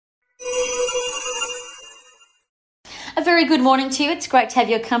A very good morning to you. It's great to have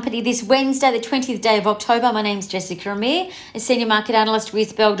your company this Wednesday, the 20th day of October. My name's Jessica Amir, a senior market analyst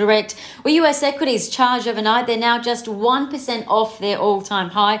with Bell Direct. Well, US equities charged overnight. They're now just 1% off their all-time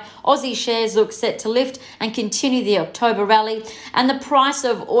high. Aussie shares look set to lift and continue the October rally. And the price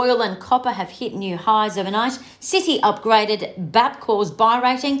of oil and copper have hit new highs overnight. Citi upgraded Bapcor's buy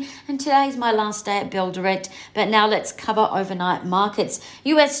rating. And today's my last day at Bell Direct. But now let's cover overnight markets.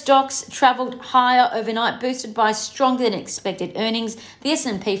 US stocks travelled higher overnight, boosted by stronger than expected earnings. The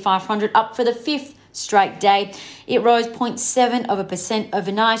S&P 500 up for the fifth straight day. It rose 0.7%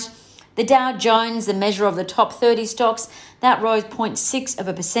 overnight. The Dow Jones, the measure of the top 30 stocks, that rose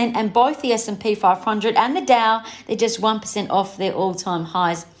 0.6%, and both the S&P 500 and the Dow, they're just 1% off their all-time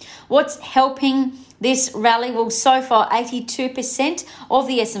highs. What's helping this rally? Well, so far, 82% of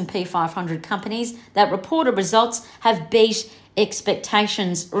the S&P 500 companies that reported results have beat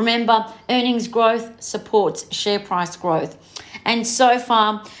expectations. Remember, earnings growth supports share price growth. And so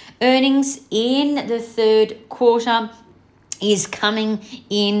far, earnings in the third quarter is coming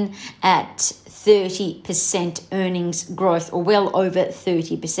in at 30% earnings growth, or well over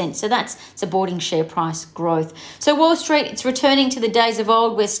 30%. So that's supporting share price growth. So Wall Street, it's returning to the days of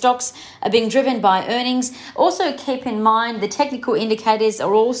old where stocks are being driven by earnings. Also keep in mind the technical indicators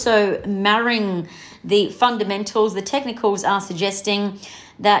are also marrying the fundamentals. The technicals are suggesting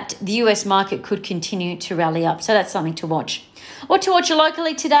that the US market could continue to rally up. So that's something to watch. What to watch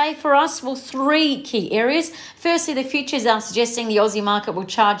locally today for us? Well, three key areas. Firstly, the futures are suggesting the Aussie market will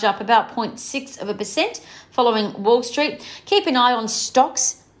charge up about 0.6% following Wall Street. Keep an eye on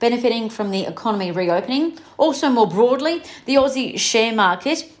stocks benefiting from the economy reopening. Also, more broadly, the Aussie share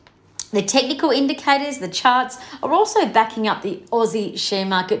market. The technical indicators, the charts, are also backing up the Aussie share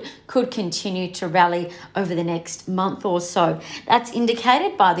market could continue to rally over the next month or so. That's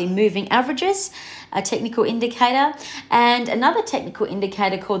indicated by the moving averages, a technical indicator, and another technical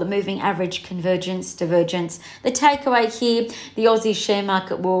indicator called the moving average convergence divergence. The takeaway here, the Aussie share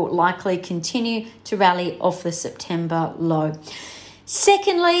market will likely continue to rally off the September low.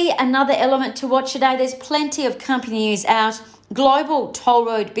 Secondly, another element to watch today, there's plenty of company news out. Global toll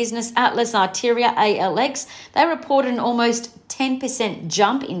road business Atlas Arteria, ALX, they reported an almost 10%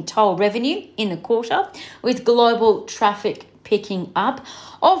 jump in toll revenue in the quarter, with global traffic picking up.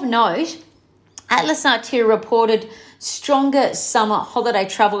 Of note, Atlas Arteria reported stronger summer holiday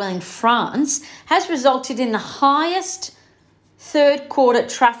travel in France has resulted in the highest third quarter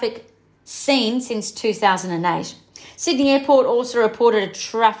traffic seen since 2008. Sydney Airport also reported a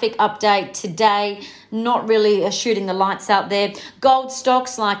traffic update today, not really shooting the lights out there. Gold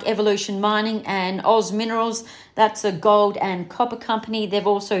stocks like Evolution Mining and Oz Minerals, that's a gold and copper company, they've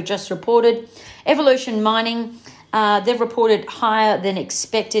also just reported. Evolution Mining, they've reported higher than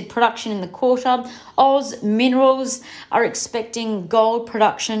expected production in the quarter. Oz Minerals are expecting gold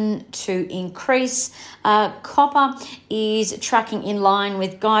production to increase. Copper is tracking in line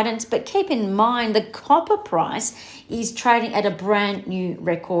with guidance, but keep in mind the copper price is trading at a brand new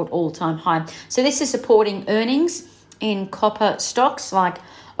record all-time high. So this is supporting earnings in copper stocks like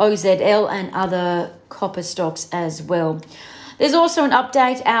OZL and other copper stocks as well. There's also an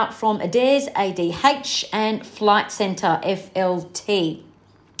update out from Adairs, ADH, and Flight Centre, FLT.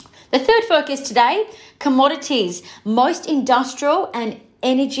 The third focus today, commodities. Most industrial and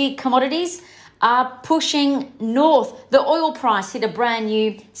energy commodities are pushing north. The oil price hit a brand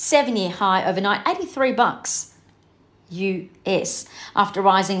new 7-year high overnight, $83 US, after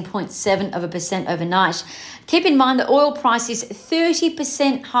rising 0.7% overnight. Keep in mind the oil price is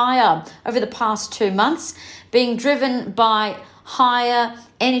 30% higher over the past 2 months, being driven by higher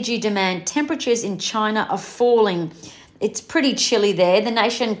energy demand. Temperatures in China are falling. It's pretty chilly there. The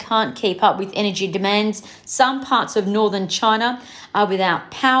nation can't keep up with energy demands. Some parts of northern China are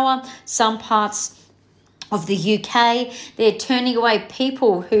without power. Some parts of the UK, they're turning away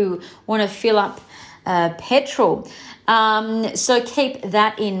people who want to fill up petrol. So keep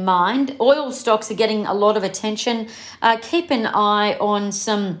that in mind. Oil stocks are getting a lot of attention. Keep an eye on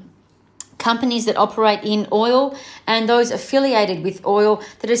some companies that operate in oil and those affiliated with oil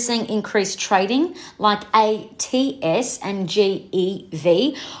that are seeing increased trading like ATS and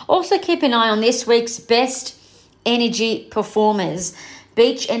GEV. Also keep an eye on this week's best energy performers.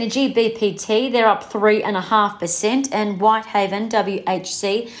 Beach Energy, BPT, they're up 3.5%, and Whitehaven,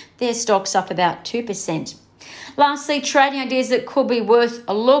 WHC, their stock's up about 2%. Lastly, trading ideas that could be worth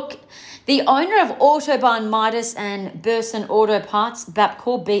a look. The owner of Autobahn Midas and Burson Auto Parts,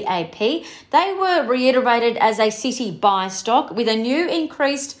 Bapcor, BAP, they were reiterated as a Citi buy stock with a new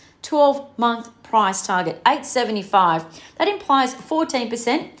increased 12-month price target, $8.75. That implies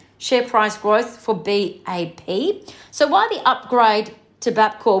 14% share price growth for BAP. So why the upgrade to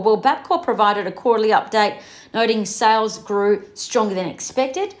Bapcor? Well, Bapcor provided a quarterly update noting sales grew stronger than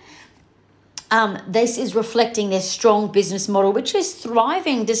expected. This is reflecting their strong business model, which is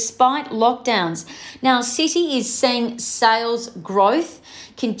thriving despite lockdowns. Now, Citi is seeing sales growth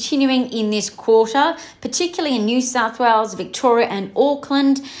continuing in this quarter, particularly in New South Wales, Victoria and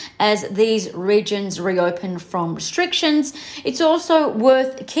Auckland, as these regions reopen from restrictions. It's also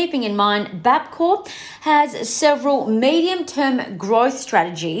worth keeping in mind Bapcor has several medium-term growth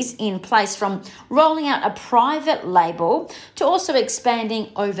strategies in place, from rolling out a private label to also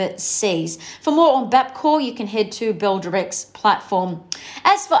expanding overseas. For more on Bapcor, you can head to Bell Direct's platform.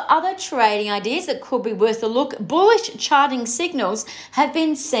 As for other trading ideas that could be worth a look, bullish charting signals have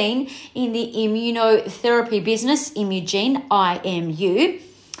been seen in the immunotherapy business Imugene, IMU,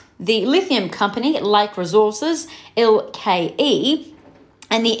 the lithium company Lake Resources, LKE,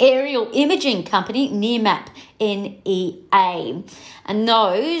 and the aerial imaging company Nearmap, NEA. And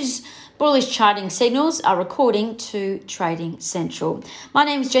those bullish charting signals are according to Trading Central. My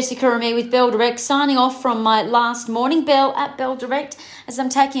name is Jessica Ramee with Bell Direct, signing off from my last morning bell at Bell Direct, as I'm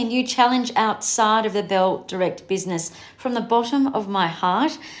taking a new challenge outside of the Bell Direct business. From the bottom of my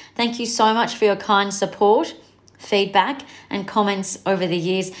heart, thank you so much for your kind support, feedback and comments over the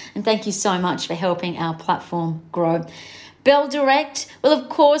years, and thank you so much for helping our platform grow. Bell Direct will, of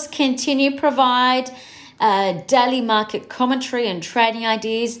course, continue to provide daily market commentary and trading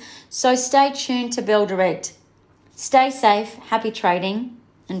ideas, so stay tuned to Bell Direct. Stay safe, happy trading,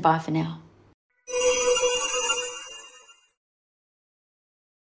 and bye for now.